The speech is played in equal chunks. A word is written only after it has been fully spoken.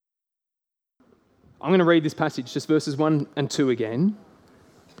I'm going to read this passage, just verses 1 and 2 again,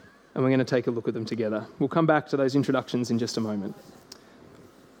 and we're going to take a look at them together. We'll come back to those introductions in just a moment.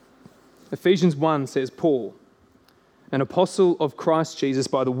 Ephesians 1 says, Paul, an apostle of Christ Jesus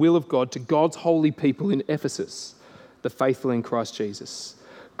by the will of God, to God's holy people in Ephesus, the faithful in Christ Jesus.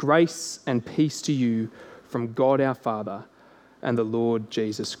 Grace and peace to you from God our Father and the Lord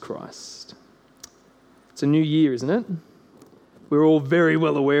Jesus Christ. It's a new year, isn't it? We're all very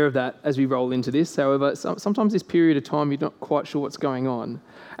well aware of that as we roll into this. However, sometimes this period of time, you're not quite sure what's going on.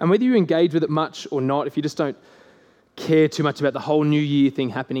 And whether you engage with it much or not, if you just don't care too much about the whole New Year thing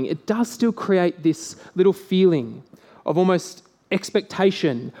happening, it does still create this little feeling of almost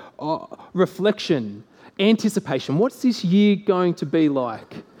expectation, reflection, anticipation. What's this year going to be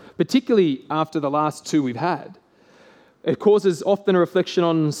like? Particularly after the last two we've had. It causes often a reflection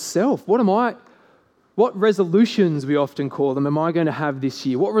on self. What resolutions, we often call them, am I going to have this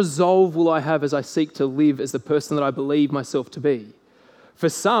year? What resolve will I have as I seek to live as the person that I believe myself to be? For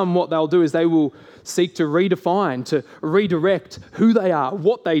some, what they'll do is they will seek to redefine, to redirect who they are,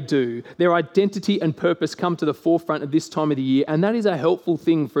 what they do. Their identity and purpose come to the forefront at this time of the year, and that is a helpful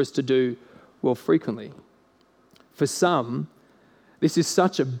thing for us to do, well, frequently. For some, this is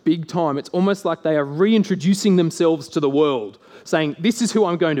such a big time. It's almost like they are reintroducing themselves to the world, saying, this is who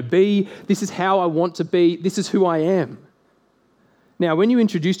I'm going to be, this is how I want to be, this is who I am. Now, when you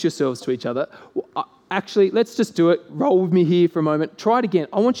introduce yourselves to each other, actually, let's just do it. Roll with me here for a moment. Try it again.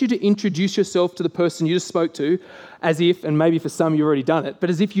 I want you to introduce yourself to the person you just spoke to as if, and maybe for some you've already done it, but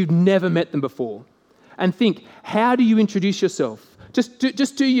as if you've never met them before. And think, how do you introduce yourself? Just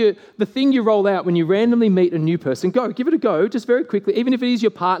do the thing you roll out when you randomly meet a new person. Go, give it a go, just very quickly. Even if it is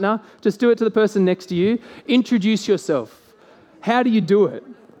your partner, just do it to the person next to you. Introduce yourself. How do you do it?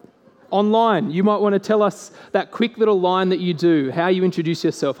 Online, you might want to tell us that quick little line that you do, how you introduce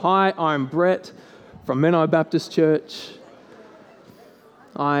yourself. Hi, I'm Brett from Menai Baptist Church.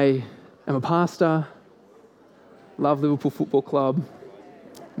 I am a pastor, love Liverpool Football Club,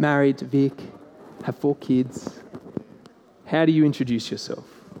 married to Vic, have 4 kids. How do you introduce yourself?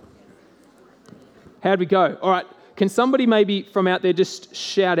 How'd we go? All right, can somebody maybe from out there just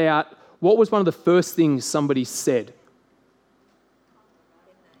shout out, what was one of the first things somebody said?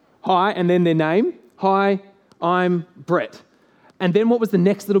 Hi, and then their name. Hi, I'm Brett. And then what was the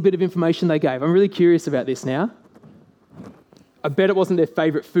next little bit of information they gave? I'm really curious about this now. I bet it wasn't their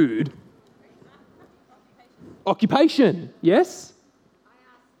favourite food. Occupation, yes?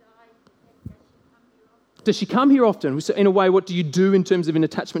 Does she come here often? So in a way, what do you do in terms of an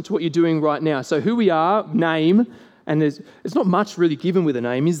attachment to what you're doing right now? So who we are, name, and there's not much really given with a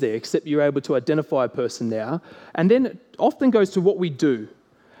name, is there, except you're able to identify a person now. And then it often goes to what we do.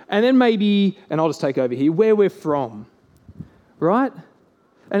 And then maybe, and I'll just take over here, where we're from, right?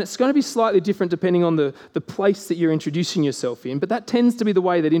 And it's going to be slightly different depending on the place that you're introducing yourself in, but that tends to be the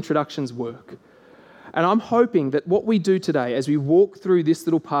way that introductions work. And I'm hoping that what we do today as we walk through this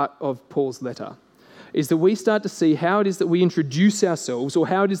little part of Paul's letter is that we start to see how it is that we introduce ourselves, or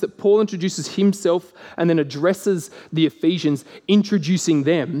how it is that Paul introduces himself and then addresses the Ephesians, introducing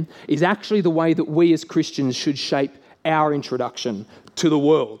them, is actually the way that we as Christians should shape our introduction to the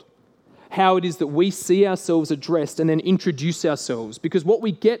world. How it is that we see ourselves addressed and then introduce ourselves. Because what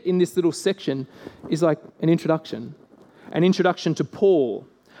we get in this little section is like an introduction to Paul,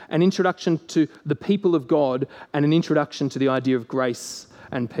 an introduction to the people of God, and an introduction to the idea of grace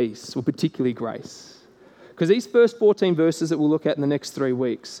and peace, or particularly grace. Because these first 14 verses that we'll look at in the next 3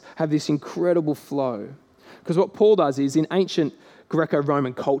 weeks have this incredible flow. Because what Paul does is, in ancient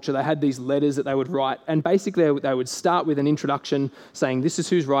Greco-Roman culture, they had these letters that they would write, and basically they would start with an introduction saying, this is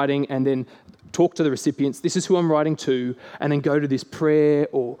who's writing, and then talk to the recipients, this is who I'm writing to, and then go to this prayer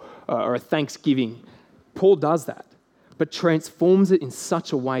or a thanksgiving. Paul does that, but transforms it in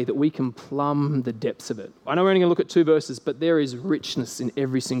such a way that we can plumb the depths of it. I know we're only going to look at 2 verses, but there is richness in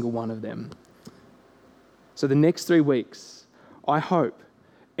every single one of them. So the next 3 weeks, I hope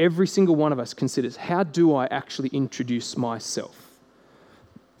every single one of us considers, how do I actually introduce myself?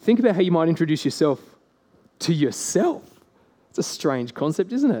 Think about how you might introduce yourself to yourself. It's a strange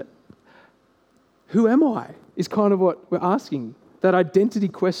concept, isn't it? Who am I? Is kind of what we're asking, that identity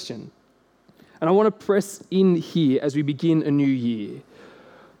question. And I want to press in here as we begin a new year.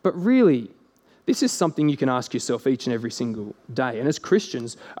 But really, this is something you can ask yourself each and every single day. And as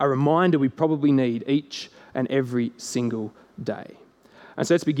Christians, a reminder we probably need each and every single day. And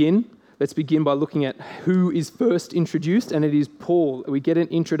so let's begin. Let's begin by looking at who is first introduced, and it is Paul. We get an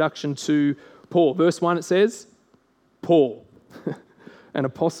introduction to Paul. Verse 1, it says, Paul, an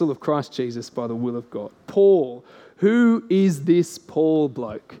apostle of Christ Jesus by the will of God. Paul. Who is this Paul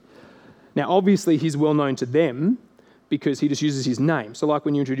bloke? Now, obviously, he's well known to them because he just uses his name. So like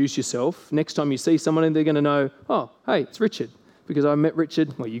when you introduce yourself, next time you see someone, they're going to know, oh, hey, it's Richard, because I met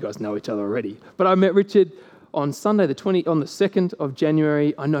Richard. Well, you guys know each other already, but I met Richard on Sunday, on the 2nd of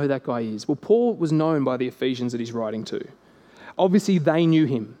January. I know who that guy is. Well, Paul was known by the Ephesians that he's writing to. Obviously, they knew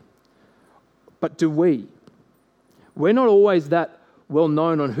him. But do we? We're not always that well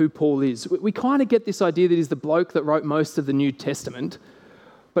known on who Paul is. We kind of get this idea that he's the bloke that wrote most of the New Testament.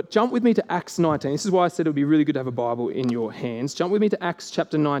 But jump with me to Acts 19. This is why I said it would be really good to have a Bible in your hands. Jump with me to Acts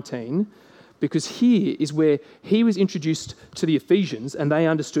chapter 19, because here is where he was introduced to the Ephesians and they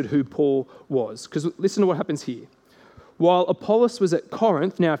understood who Paul was. Because listen to what happens here. While Apollos was at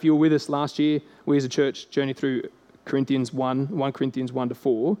Corinth, now if you were with us last year, we as a church journeyed through Corinthians 1 Corinthians 1 to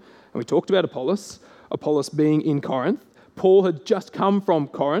 4, and we talked about Apollos being in Corinth. Paul had just come from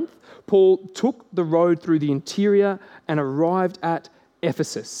Corinth. Paul took the road through the interior and arrived at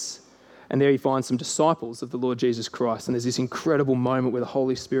Ephesus. And there he finds some disciples of the Lord Jesus Christ. And there's this incredible moment where the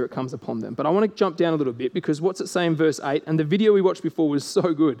Holy Spirit comes upon them. But I want to jump down a little bit because what's it say in verse 8? And the video we watched before was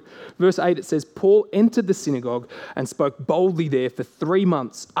so good. Verse 8, it says, Paul entered the synagogue and spoke boldly there for 3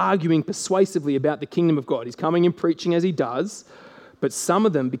 months, arguing persuasively about the kingdom of God. He's coming and preaching as he does, but some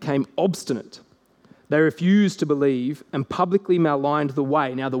of them became obstinate. They refused to believe and publicly maligned the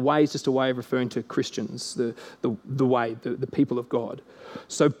way. Now, the way is just a way of referring to Christians, the way, the people of God.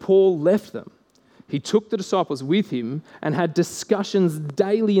 So Paul left them. He took the disciples with him and had discussions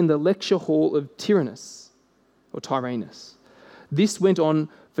daily in the lecture hall of Tyrannus. This went on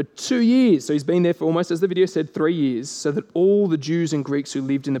for 2 years. So he's been there for almost, as the video said, 3 years, so that all the Jews and Greeks who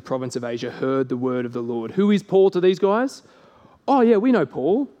lived in the province of Asia heard the word of the Lord. Who is Paul to these guys? Oh, yeah, we know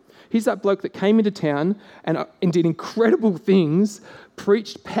Paul. He's that bloke that came into town and did incredible things,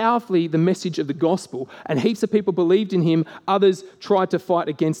 preached powerfully the message of the gospel, and heaps of people believed in him. Others tried to fight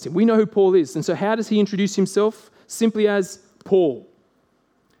against him. We know who Paul is. And so how does he introduce himself? Simply as Paul,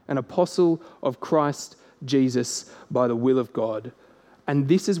 an apostle of Christ Jesus by the will of God. And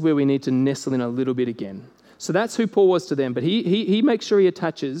this is where we need to nestle in a little bit again. So that's who Paul was to them. But he makes sure he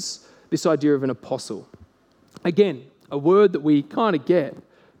attaches this idea of an apostle. Again, a word that we kind of get.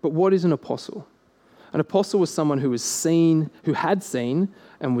 But what is an apostle? An apostle was someone who had seen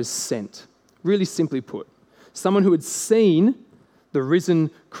and was sent. Really simply put, someone who had seen the risen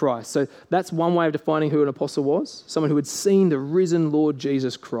Christ. So that's one way of defining who an apostle was. Someone who had seen the risen Lord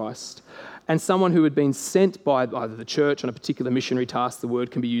Jesus Christ. And someone who had been sent by either the church on a particular missionary task, the word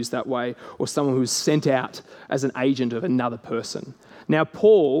can be used that way, or someone who was sent out as an agent of another person. Now,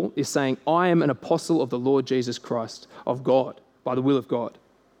 Paul is saying, I am an apostle of the Lord Jesus Christ, of God, by the will of God.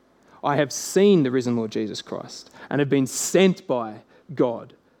 I have seen the risen Lord Jesus Christ and have been sent by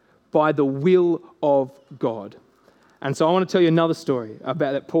God, by the will of God. And so I want to tell you another story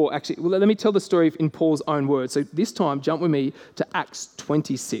about that Paul actually, well, let me tell the story in Paul's own words. So this time, jump with me to Acts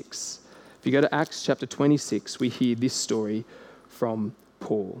 26. If you go to Acts chapter 26, we hear this story from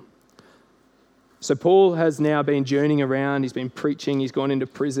Paul. So Paul has now been journeying around, he's been preaching, he's gone into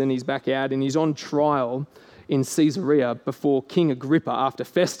prison, he's back out, and he's on trial in Caesarea before King Agrippa after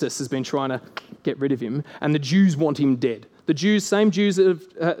Festus has been trying to get rid of him, and the Jews want him dead. The Jews, same Jews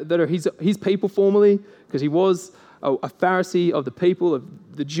that are his people formerly, because he was a Pharisee of the people of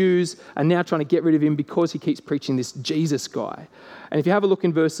the Jews, are now trying to get rid of him because he keeps preaching this Jesus guy. And if you have a look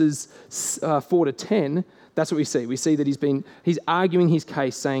in verses 4 to 10, that's what we see. We see that he's arguing his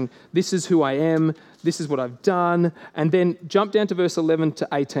case, saying, this is who I am, this is what I've done. And then jump down to verse 11 to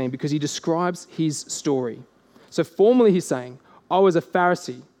 18 because he describes his story. So formally he's saying, I was a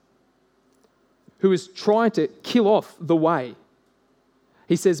Pharisee who was trying to kill off the way.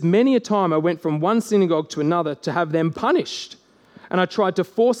 He says, many a time I went from one synagogue to another to have them punished, and I tried to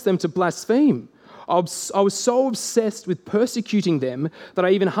force them to blaspheme. I was so obsessed with persecuting them that I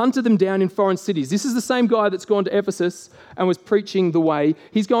even hunted them down in foreign cities. This is the same guy that's gone to Ephesus and was preaching the way.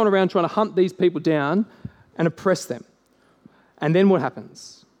 He's going around trying to hunt these people down and oppress them. And then what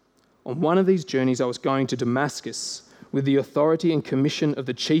happens? On one of these journeys, I was going to Damascus with the authority and commission of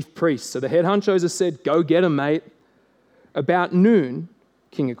the chief priests. So the head honchos have said, go get him, mate. About noon,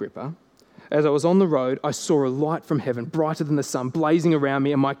 King Agrippa, as I was on the road, I saw a light from heaven, brighter than the sun, blazing around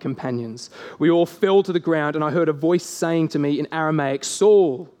me and my companions. We all fell to the ground, and I heard a voice saying to me in Aramaic,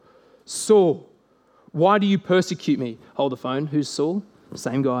 Saul, Saul, why do you persecute me? Hold the phone. Who's Saul?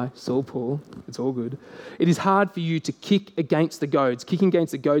 Same guy, Saul Paul. It's all good. It is hard for you to kick against the goads. Kicking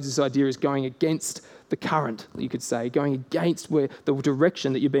against the goads, this idea is going against the current, you could say, going against the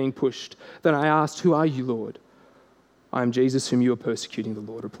direction that you're being pushed. Then I asked, who are you, Lord? I am Jesus whom you are persecuting, the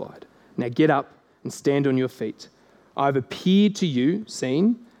Lord replied. Now get up and stand on your feet. I have appeared to you,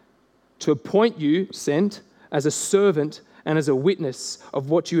 seen, to appoint you, sent, as a servant and as a witness of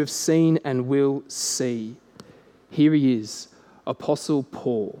what you have seen and will see. Here he is, Apostle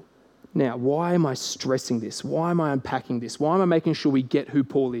Paul. Now, why am I stressing this? Why am I unpacking this? Why am I making sure we get who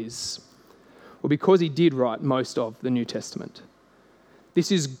Paul is? Well, because he did write most of the New Testament.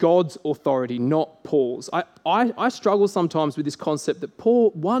 This is God's authority, not Paul's. I struggle sometimes with this concept that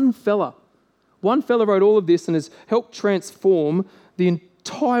Paul, one fella wrote all of this and has helped transform the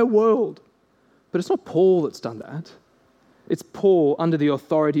entire world. But it's not Paul that's done that. It's Paul under the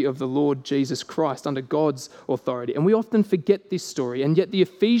authority of the Lord Jesus Christ, under God's authority. And we often forget this story, and yet the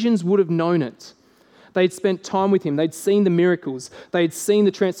Ephesians would have known it. They'd spent time with him. They'd seen the miracles. They'd seen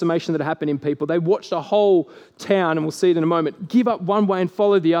the transformation that happened in people. They watched a whole town, and we'll see it in a moment, give up one way and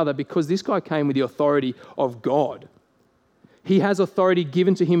follow the other because this guy came with the authority of God. He has authority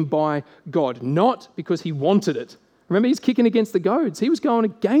given to him by God, not because he wanted it. Remember, he's kicking against the goads. He was going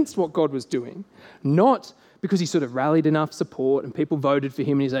against what God was doing, not because he sort of rallied enough support and people voted for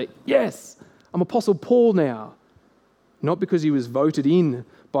him and he's like, yes, I'm Apostle Paul now. Not because he was voted in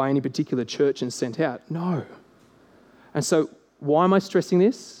by any particular church and sent out. No. And so why am I stressing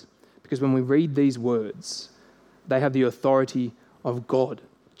this? Because when we read these words, they have the authority of God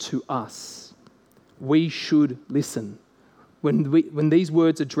to us. We should listen. When these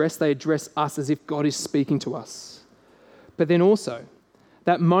words they address us as if God is speaking to us. But then also,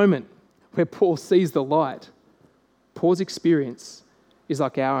 that moment where Paul sees the light, Paul's experience is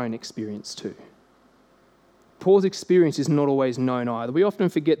like our own experience too. Paul's experience is not always known either. We often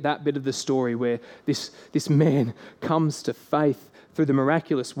forget that bit of the story where this man comes to faith through the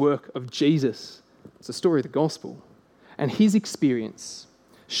miraculous work of Jesus. It's the story of the gospel. And his experience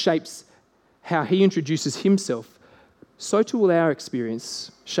shapes how he introduces himself. So too will our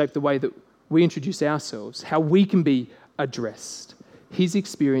experience shape the way that we introduce ourselves, how we can be addressed. His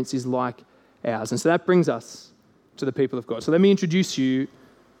experience is like ours. And so that brings us to the people of God. So let me introduce you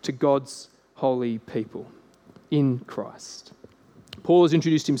to God's holy people in Christ. Paul has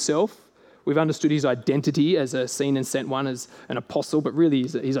introduced himself. We've understood his identity as a seen and sent one, as an apostle, but really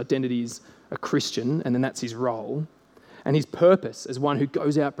his identity is a Christian, and then that's his role. And his purpose as one who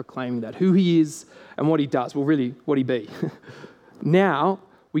goes out proclaiming that, who he is and what he does. Well, really, what he be. Now,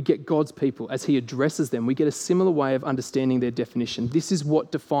 we get God's people as he addresses them. We get a similar way of understanding their definition. This is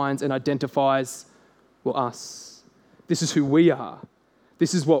what defines and identifies, us. This is who we are.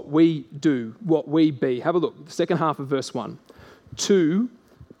 This is what we do, what we be. Have a look, the second half of verse 1. To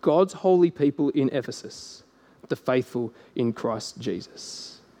God's holy people in Ephesus, the faithful in Christ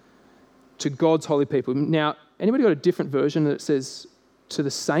Jesus. To God's holy people. Now, anybody got a different version that says to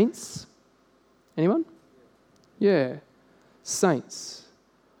the saints? Anyone? Yeah, saints.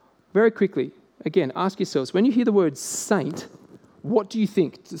 Very quickly, again, ask yourselves, when you hear the word saint, what do you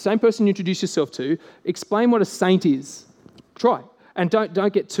think? The same person you introduce yourself to, explain what a saint is. Try. And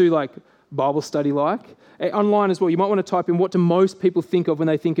don't get too Bible study like. Online as well, you might want to type in what do most people think of when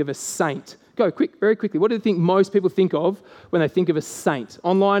they think of a saint. Go quick, very quickly. What do you think most people think of when they think of a saint?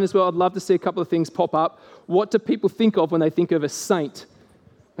 Online as well, I'd love to see a couple of things pop up. What do people think of when they think of a saint?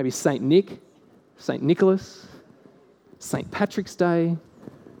 Maybe Saint Nick, Saint Nicholas, Saint Patrick's Day.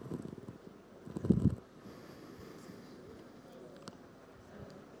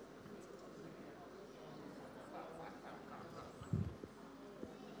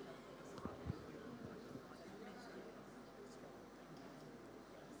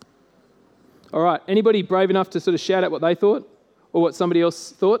 All right, anybody brave enough to sort of shout out what they thought or what somebody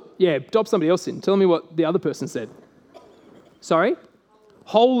else thought? Yeah, dob somebody else in. Tell me what the other person said. Sorry?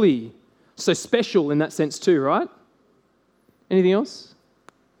 Holy. So special in that sense too, right? Anything else?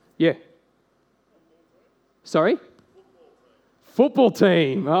 Yeah. Sorry? Football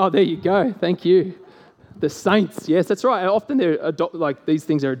team. Oh, there you go. Thank you. The Saints. Yes, that's right. Often they're these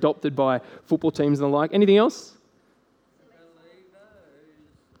things are adopted by football teams and the like. Anything else?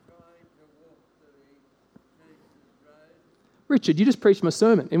 Richard, you just preached my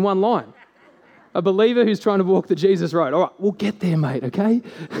sermon in one line. A believer who's trying to walk the Jesus road. All right, we'll get there, mate, okay?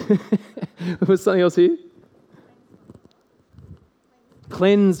 Was something else here?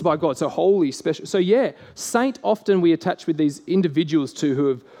 Cleansed by God, so holy, special. So yeah, saint often we attach with these individuals too who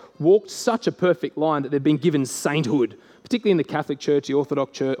have walked such a perfect line that they've been given sainthood, particularly in the Catholic Church, the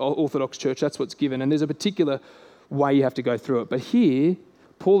Orthodox Church, that's what's given. And there's a particular way you have to go through it. But here,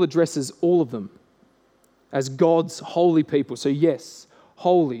 Paul addresses all of them as God's holy people. So yes,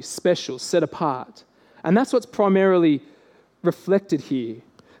 holy, special, set apart. And that's what's primarily reflected here.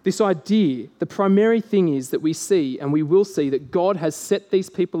 This idea, the primary thing is that we see and we will see that God has set these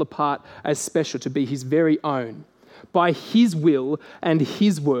people apart as special to be his very own. by his will and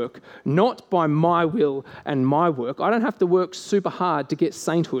his work, not by my will and my work. I don't have to work super hard to get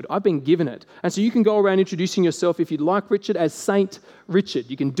sainthood. I've been given it. And so you can go around introducing yourself, if you'd like, Richard, as Saint Richard.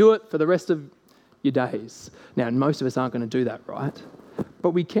 You can do it for the rest of your days. Now, most of us aren't going to do that, right?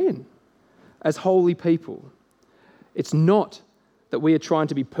 But we can, as holy people. It's not that we are trying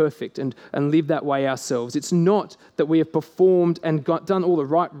to be perfect and live that way ourselves. It's not that we have performed and done all the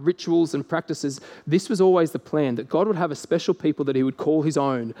right rituals and practices. This was always the plan, that God would have a special people that he would call his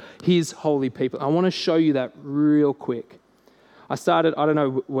own, his holy people. I want to show you that real quick. I don't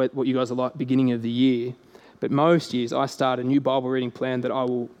know what you guys are like beginning of the year, but most years I start a new Bible reading plan that I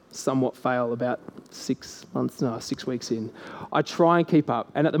will somewhat fail about 6 weeks in. I try and keep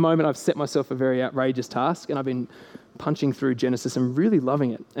up. And at the moment I've set myself a very outrageous task, and I've been punching through Genesis and really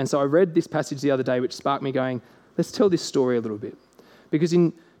loving it. And so I read this passage the other day, which sparked me going, let's tell this story a little bit. Because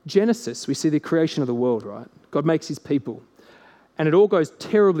in Genesis, we see the creation of the world, right? God makes his people. And it all goes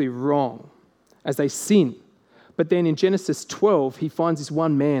terribly wrong as they sin. But then in Genesis 12, he finds this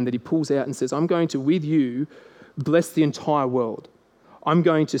one man that he pulls out and says, I'm going to, with you, bless the entire world. I'm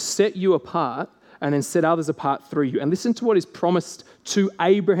going to set you apart and then set others apart through you. And listen to what is promised to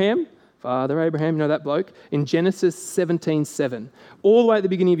Abraham, Father Abraham, you know that bloke? In Genesis 17:7, all the way at the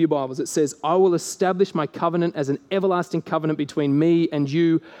beginning of your Bibles, it says, I will establish my covenant as an everlasting covenant between me and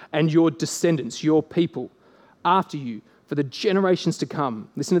you and your descendants, your people, after you, for the generations to come.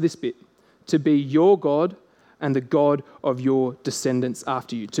 Listen to this bit. To be your God and the God of your descendants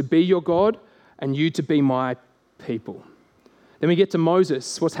after you. To be your God and you to be my people. Then we get to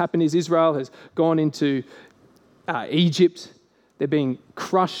Moses. What's happened is Israel has gone into Egypt. They're being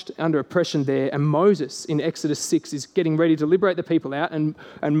crushed under oppression there. And Moses in Exodus 6 is getting ready to liberate the people out.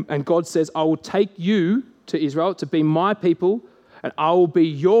 And God says, I will take you to Israel to be my people, and I will be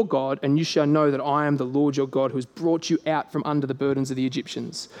your God, and you shall know that I am the Lord your God who has brought you out from under the burdens of the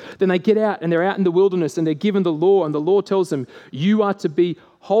Egyptians. Then they get out and they're out in the wilderness and they're given the law, and the law tells them, you are to be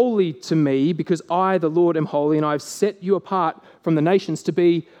holy to me because I, the Lord, am holy, and I've set you apart from the nations to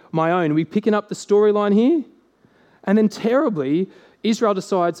be my own. Are we picking up the storyline here? And then terribly, Israel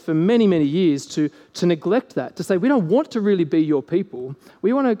decides for many, many years to neglect that, to say, we don't want to really be your people.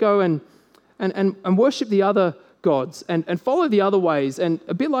 We want to go and worship the other gods and follow the other ways. And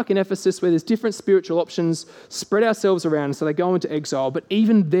a bit like in Ephesus, where there's different spiritual options, spread ourselves around, so they go into exile. But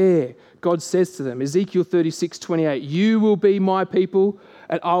even there, God says to them, Ezekiel 36:28, you will be my people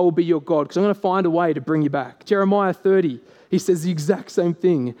and I will be your God, because I'm going to find a way to bring you back. Jeremiah 30, he says the exact same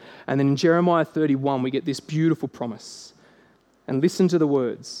thing. And then in Jeremiah 31, we get this beautiful promise. And listen to the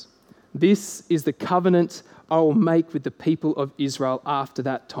words. This is the covenant I will make with the people of Israel after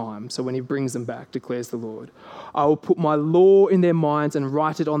that time. So when he brings them back, declares the Lord. I will put my law in their minds and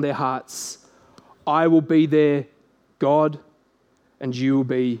write it on their hearts. I will be their God and you will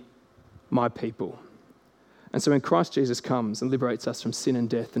be my people. And so when Christ Jesus comes and liberates us from sin and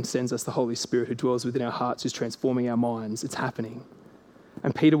death and sends us the Holy Spirit who dwells within our hearts, who's transforming our minds, it's happening.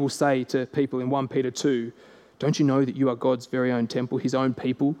 And Peter will say to people in 1 Peter 2, don't you know that you are God's very own temple, his own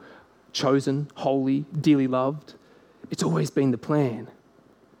people, chosen, holy, dearly loved? It's always been the plan.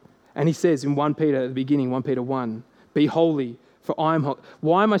 And he says in 1 Peter at the beginning, 1 Peter 1, be holy, for I am holy.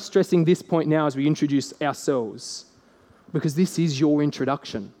 Why am I stressing this point now as we introduce ourselves? Because this is your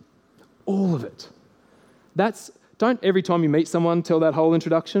introduction. All of it. Don't every time you meet someone tell that whole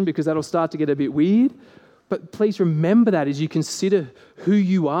introduction, because that'll start to get a bit weird. But please remember that as you consider who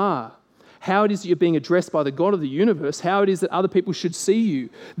you are, how it is that you're being addressed by the God of the universe, how it is that other people should see you.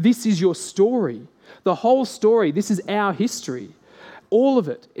 This is your story. The whole story, this is our history. All of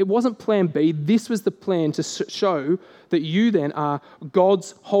it. It wasn't plan B. This was the plan to show that you then are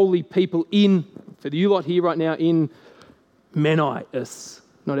God's holy people for you lot here right now, in Menai,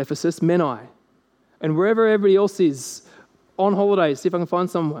 not Ephesus, Menai. And wherever everybody else is, on holidays, see if I can find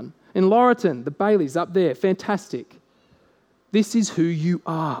someone. In Laurelton, the Baileys up there, fantastic. This is who you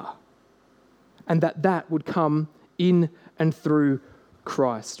are. And that would come in and through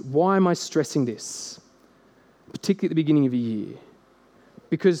Christ. Why am I stressing this? Particularly at the beginning of a year.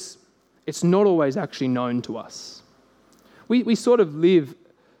 Because it's not always actually known to us. We sort of live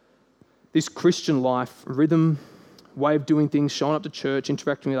this Christian life, rhythm, way of doing things, showing up to church,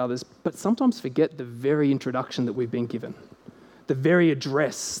 interacting with others, but sometimes forget the very introduction that we've been given, the very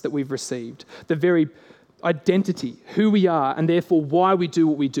address that we've received, the very identity, who we are, and therefore why we do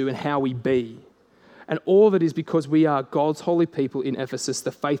what we do and how we be. And all of it is because we are God's holy people in Ephesus,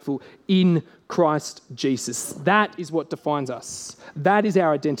 the faithful in Christ Jesus. That is what defines us. That is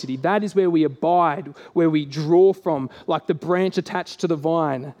our identity. That is where we abide, where we draw from, like the branch attached to the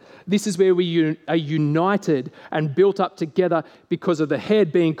vine. This is where we are united and built up together because of the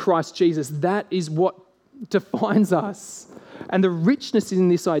head being Christ Jesus. That is what defines us. And the richness in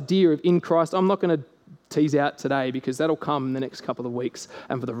this idea of in Christ, I'm not going to tease out today because that'll come in the next couple of weeks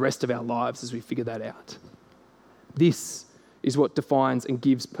and for the rest of our lives as we figure that out. This is what defines and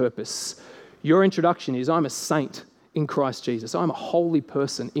gives purpose. Your introduction is, I'm a saint in Christ Jesus. I'm a holy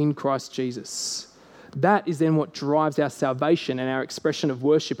person in Christ Jesus. That is then what drives our salvation and our expression of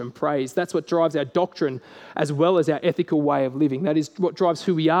worship and praise. That's what drives our doctrine as well as our ethical way of living. That is what drives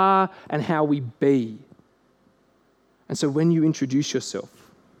who we are and how we be. And so when you introduce yourself,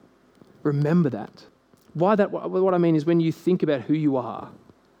 remember that. What I mean is when you think about who you are.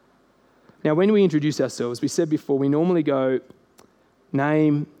 Now, when we introduce ourselves, we said before, we normally go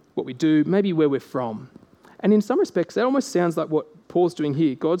name, what we do, maybe where we're from. And in some respects, that almost sounds like what Paul's doing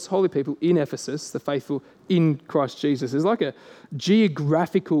here. God's holy people in Ephesus, the faithful in Christ Jesus. There's like a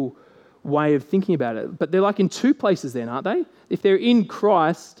geographical way of thinking about it. But they're like in two places then, aren't they? If they're in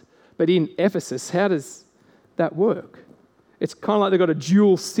Christ, but in Ephesus, how does that work? It's kind of like they've got a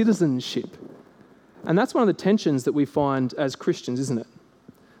dual citizenship. And that's one of the tensions that we find as Christians, isn't it?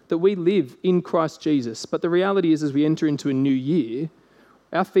 That we live in Christ Jesus, but the reality is as we enter into a new year,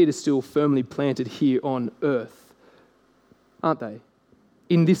 our feet are still firmly planted here on earth, aren't they?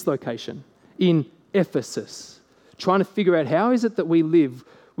 In this location, in Ephesus, trying to figure out how is it that we live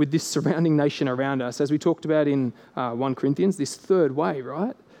with this surrounding nation around us, as we talked about in 1 Corinthians, this third way,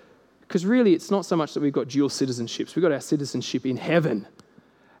 right? Because really it's not so much that we've got dual citizenships, we've got our citizenship in heaven.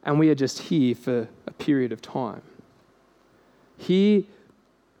 And we are just here for a period of time. Here,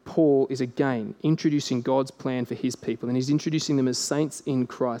 Paul is again introducing God's plan for his people, and he's introducing them as saints in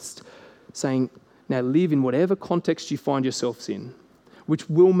Christ, saying, now live in whatever context you find yourselves in, which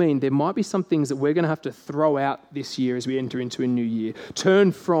will mean there might be some things that we're going to have to throw out this year as we enter into a new year.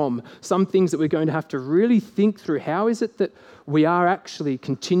 Turn from some things that we're going to have to really think through. How is it that we are actually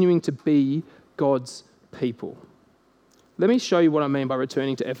continuing to be God's people? Let me show you what I mean by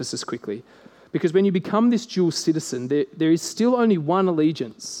returning to Ephesus quickly. Because when you become this dual citizen, there is still only one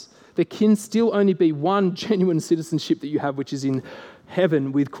allegiance. There can still only be one genuine citizenship that you have, which is in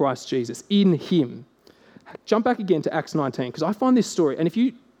heaven with Christ Jesus, in him. Jump back again to Acts 19, because I find this story, and if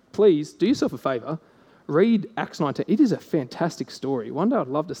you, please, do yourself a favour, read Acts 19. It is a fantastic story. One day I'd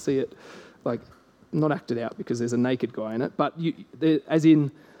love to see it, like, not acted out because there's a naked guy in it, but you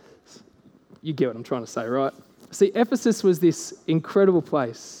get what I'm trying to say, right? See, Ephesus was this incredible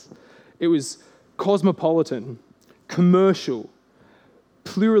place. It was cosmopolitan, commercial,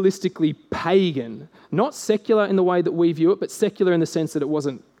 pluralistically pagan, not secular in the way that we view it, but secular in the sense that it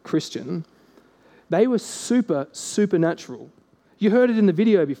wasn't Christian. They were supernatural. You heard it in the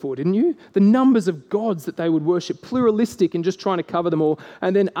video before, didn't you? The numbers of gods that they would worship, pluralistic and just trying to cover them all.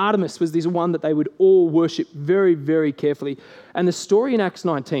 And then Artemis was this one that they would all worship very, very carefully. And the story in Acts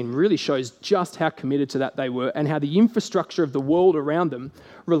 19 really shows just how committed to that they were and how the infrastructure of the world around them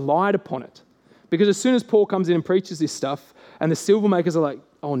relied upon it. Because as soon as Paul comes in and preaches this stuff, and the silver makers are like,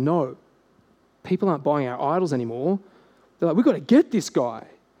 oh no, people aren't buying our idols anymore. They're like, we've got to get this guy.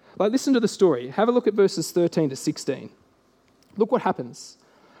 Like, listen to the story. Have a look at verses 13 to 16. Look what happens.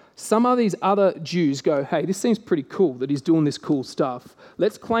 Some of these other Jews go, hey, this seems pretty cool that he's doing this cool stuff.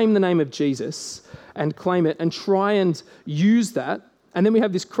 Let's claim the name of Jesus and claim it and try and use that. And then we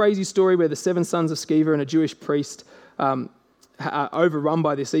have this crazy story where the 7 sons of Sceva and a Jewish priest are overrun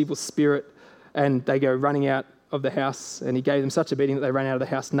by this evil spirit, and they go running out of the house, and he gave them such a beating that they ran out of the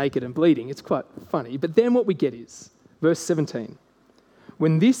house naked and bleeding. It's quite funny. But then what we get is, verse 17,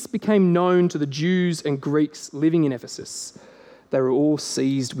 when this became known to the Jews and Greeks living in Ephesus, they were all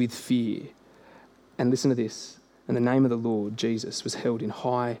seized with fear. And listen to this. And the name of the Lord, Jesus, was held in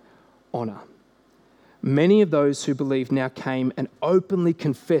high honour. Many of those who believed now came and openly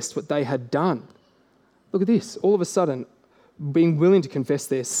confessed what they had done. Look at this. All of a sudden, being willing to confess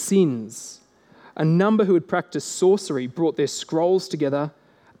their sins. A number who had practiced sorcery brought their scrolls together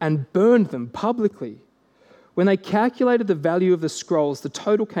and burned them publicly. When they calculated the value of the scrolls, the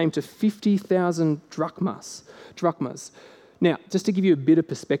total came to 50,000 drachmas. Now, just to give you a bit of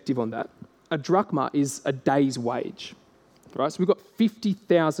perspective on that, a drachma is a day's wage, right? So we've got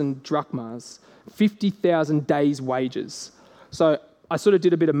 50,000 drachmas, 50,000 days' wages. So I sort of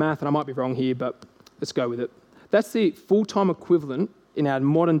did a bit of math, and I might be wrong here, but let's go with it. That's the full-time equivalent in our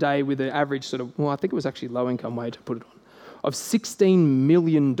modern day with an average sort of, well, I think it was actually low-income wage I put it on, of $16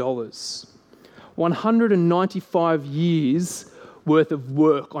 million. 195 years worth of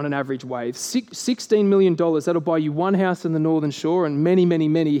work on an average wave. $16 million, that'll buy you one house in the Northern Shore and many, many,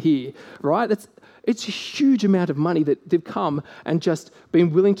 many here, right? It's a huge amount of money that they've come and just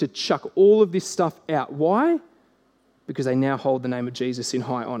been willing to chuck all of this stuff out. Why? Because they now hold the name of Jesus in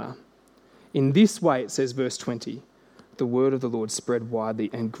high honor. In this way, it says, verse 20, the word of the Lord spread widely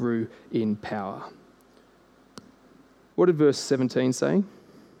and grew in power. What did verse 17 say?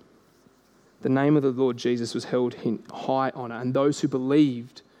 The name of the Lord Jesus was held in high honor, and those who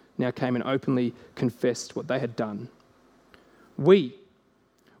believed now came and openly confessed what they had done. We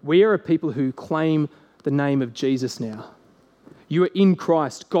are a people who claim the name of Jesus now. You are in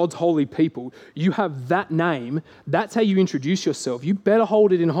Christ, God's holy people. You have that name. That's how you introduce yourself. You better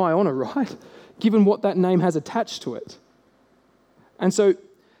hold it in high honor, right? Given what that name has attached to it. And so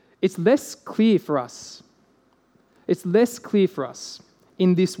it's less clear for us. It's less clear for us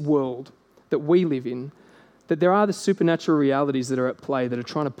in this world that we live in, that there are the supernatural realities that are at play that are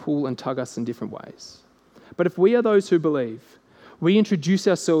trying to pull and tug us in different ways. But if we are those who believe, we introduce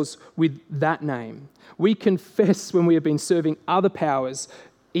ourselves with that name. We confess when we have been serving other powers,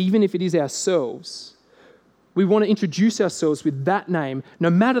 even if it is ourselves. We want to introduce ourselves with that name, no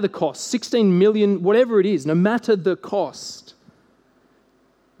matter the cost, 16 million, whatever it is, no matter the cost.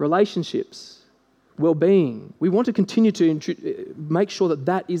 Relationships, well-being. We want to continue to make sure that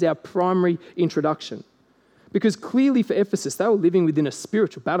that is our primary introduction. Because clearly for Ephesus, they were living within a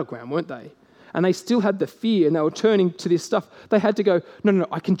spiritual battleground, weren't they? And they still had the fear and they were turning to this stuff. They had to go, no,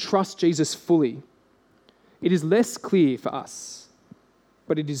 I can trust Jesus fully. It is less clear for us,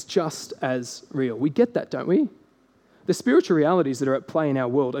 but it is just as real. We get that, don't we? The spiritual realities that are at play in our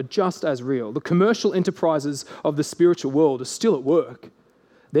world are just as real. The commercial enterprises of the spiritual world are still at work.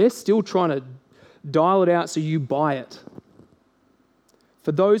 They're still trying to dial it out so you buy it.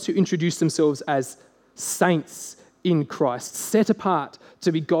 For those who introduce themselves as saints in Christ, set apart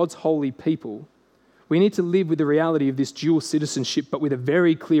to be God's holy people, we need to live with the reality of this dual citizenship, but with a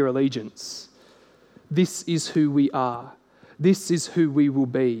very clear allegiance. This is who we are. This is who we will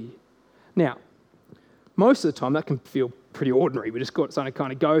be. Now, most of the time that can feel pretty ordinary. We just got to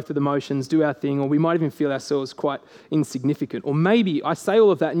kind of go through the motions, do our thing, or we might even feel ourselves quite insignificant. Or maybe I say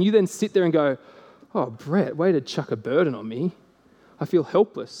all of that and you then sit there and go, oh, Brett, way to chuck a burden on me. I feel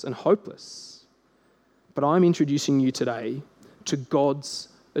helpless and hopeless. But I'm introducing you today to God's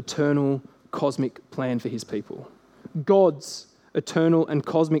eternal cosmic plan for his people. God's eternal and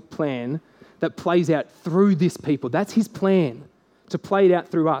cosmic plan that plays out through this people. That's his plan, to play it out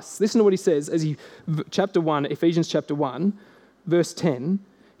through us. Listen to what he says as Ephesians chapter 1, verse 10.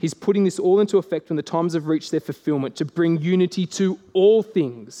 He's putting this all into effect when the times have reached their fulfillment to bring unity to all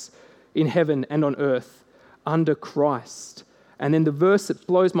things in heaven and on earth under Christ. And then the verse that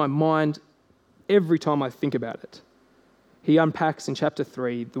blows my mind every time I think about it. He unpacks in chapter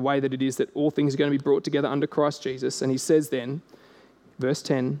 3 the way that it is that all things are going to be brought together under Christ Jesus. And he says then, verse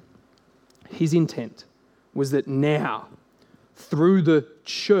 10, his intent was that now, through the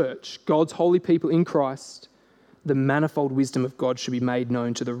church, God's holy people in Christ, the manifold wisdom of God should be made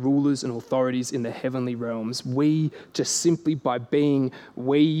known to the rulers and authorities in the heavenly realms. We, just simply by being,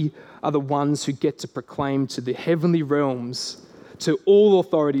 we are the ones who get to proclaim to the heavenly realms, to all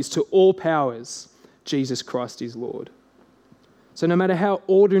authorities, to all powers, Jesus Christ is Lord. So no matter how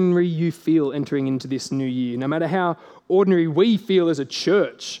ordinary you feel entering into this new year, no matter how ordinary we feel as a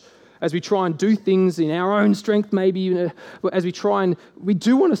church, as we try and do things in our own strength, maybe, as we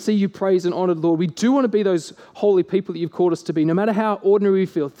do want to see you praised and honored, Lord. We do want to be those holy people that you've called us to be. No matter how ordinary we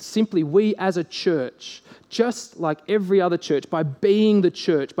feel, simply we as a church, just like every other church, by being the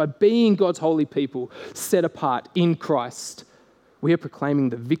church, by being God's holy people, set apart in Christ, we are proclaiming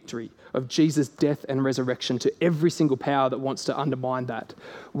the victory of Jesus' death and resurrection to every single power that wants to undermine that.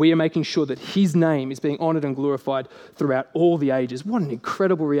 We are making sure that his name is being honored and glorified throughout all the ages. What an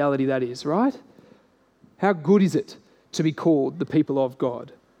incredible reality that is, right? How good is it to be called the people of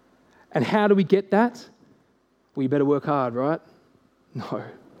God? And how do we get that? Well, you better work hard, right? No.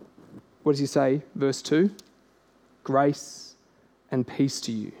 What does he say? Verse 2, grace and peace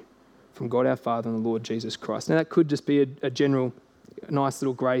to you from God our Father and the Lord Jesus Christ. Now that could just be a general, nice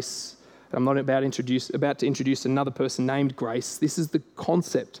little grace. I'm not about to introduce another person named Grace. This is the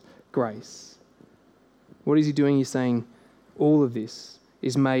concept, grace. What is he doing? He's saying all of this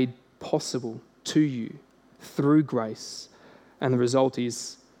is made possible to you through grace, and the result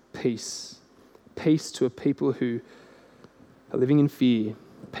is peace. Peace to a people who are living in fear.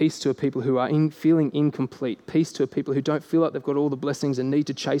 Peace to a people who are feeling incomplete. Peace to a people who don't feel like they've got all the blessings and need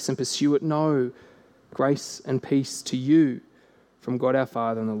to chase and pursue it. No, grace and peace to you from God our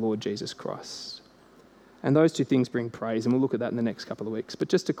Father and the Lord Jesus Christ. And those two things bring praise, and we'll look at that in the next couple of weeks. But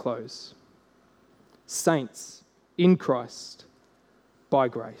just to close, saints in Christ by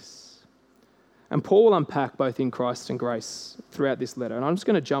grace. And Paul will unpack both in Christ and grace throughout this letter. And I'm just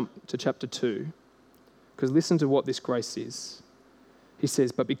going to jump to chapter 2, because listen to what this grace is. He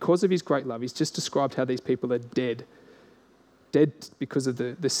says, but because of his great love, he's just described how these people are dead. Dead because of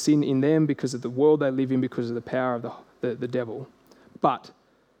the sin in them, because of the world they live in, because of the power of the devil. But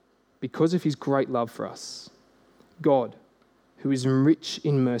because of his great love for us, God, who is rich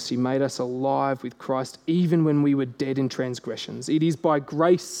in mercy, made us alive with Christ even when we were dead in transgressions. It is by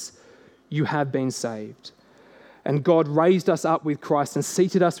grace you have been saved. And God raised us up with Christ and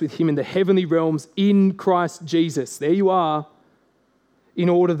seated us with him in the heavenly realms in Christ Jesus. There you are. In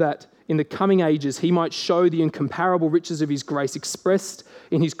order that in the coming ages he might show the incomparable riches of his grace expressed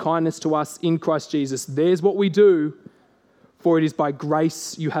in his kindness to us in Christ Jesus. There's what we do. For it is by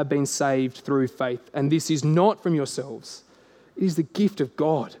grace you have been saved through faith. And this is not from yourselves. It is the gift of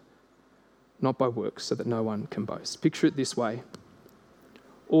God, not by works, so that no one can boast. Picture it this way.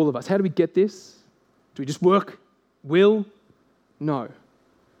 All of us. How do we get this? Do we just work? Will? No.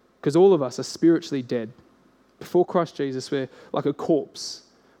 Because all of us are spiritually dead. Before Christ Jesus, we're like a corpse,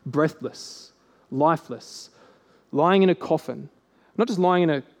 breathless, lifeless, lying in a coffin. Not just lying in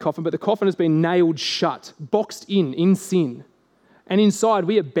a coffin, but the coffin has been nailed shut, boxed in sin. And inside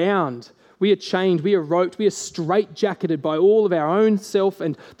we are bound, we are chained, we are roped, we are straitjacketed by all of our own self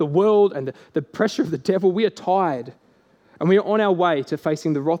and the world and the pressure of the devil. We are tied. And we are on our way to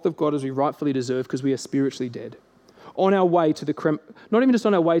facing the wrath of God as we rightfully deserve because we are spiritually dead. On our way to not even just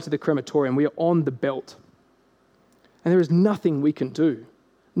on our way to the crematorium, we are on the belt. And there is nothing we can do.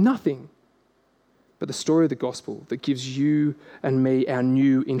 Nothing. But the story of the gospel that gives you and me our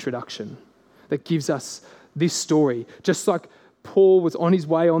new introduction, that gives us this story. Just like Paul was on his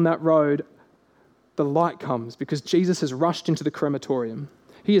way on that road, the light comes because Jesus has rushed into the crematorium.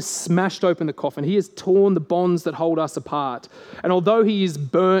 He has smashed open the coffin. He has torn the bonds that hold us apart. And although he is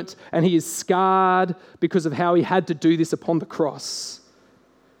burnt and he is scarred because of how he had to do this upon the cross,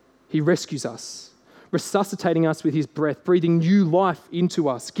 he rescues us, resuscitating us with his breath, breathing new life into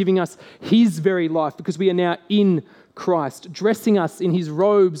us, giving us his very life because we are now in Christ, dressing us in his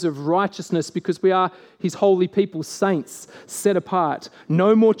robes of righteousness because we are his holy people, saints, set apart.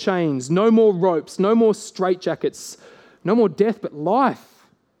 No more chains, no more ropes, no more straitjackets, no more death, but life.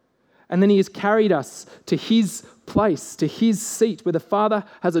 And then he has carried us to his place, to his seat, where the Father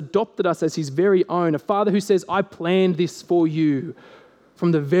has adopted us as his very own, a Father who says, I planned this for you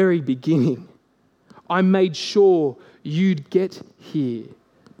from the very beginning. I made sure you'd get here.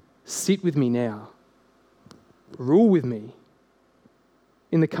 Sit with me now. Rule with me.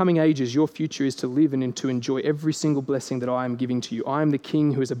 In the coming ages, your future is to live and to enjoy every single blessing that I am giving to you. I am the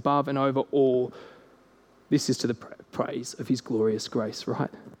King who is above and over all. This is to the praise of his glorious grace, right?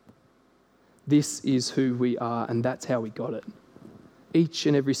 This is who we are, and that's how we got it. Each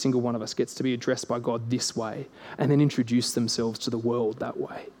and every single one of us gets to be addressed by God this way and then introduce themselves to the world that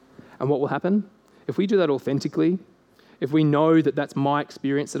way. And what will happen? If we do that authentically, if we know that that's my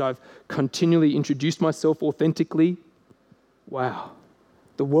experience, that I've continually introduced myself authentically, wow,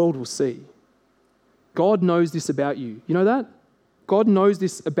 the world will see. God knows this about you. You know that? God knows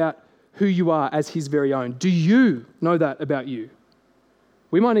this about who you are as his very own. Do you know that about you?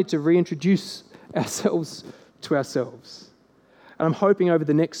 We might need to reintroduce ourselves to ourselves. And I'm hoping over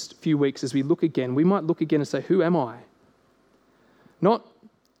the next few weeks as we look again, we might look again and say, who am I? Not,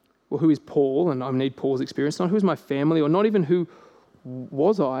 well, who is Paul? And I need Paul's experience. Not who is my family, or not even who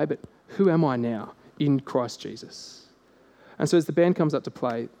was I, but who am I now in Christ Jesus? And so as the band comes up to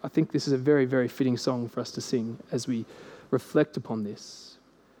play, I think this is a very, very fitting song for us to sing as we reflect upon this.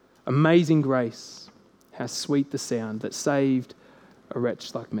 Amazing grace, how sweet the sound that saved a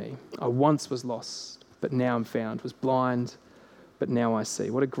wretch like me. I once was lost, but now I'm found, was blind, but now I see.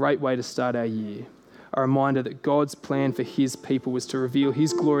 What a great way to start our year. A reminder that God's plan for his people was to reveal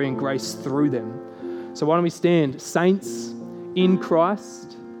his glory and grace through them. So why don't we stand, saints in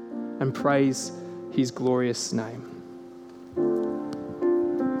Christ, and praise his glorious name.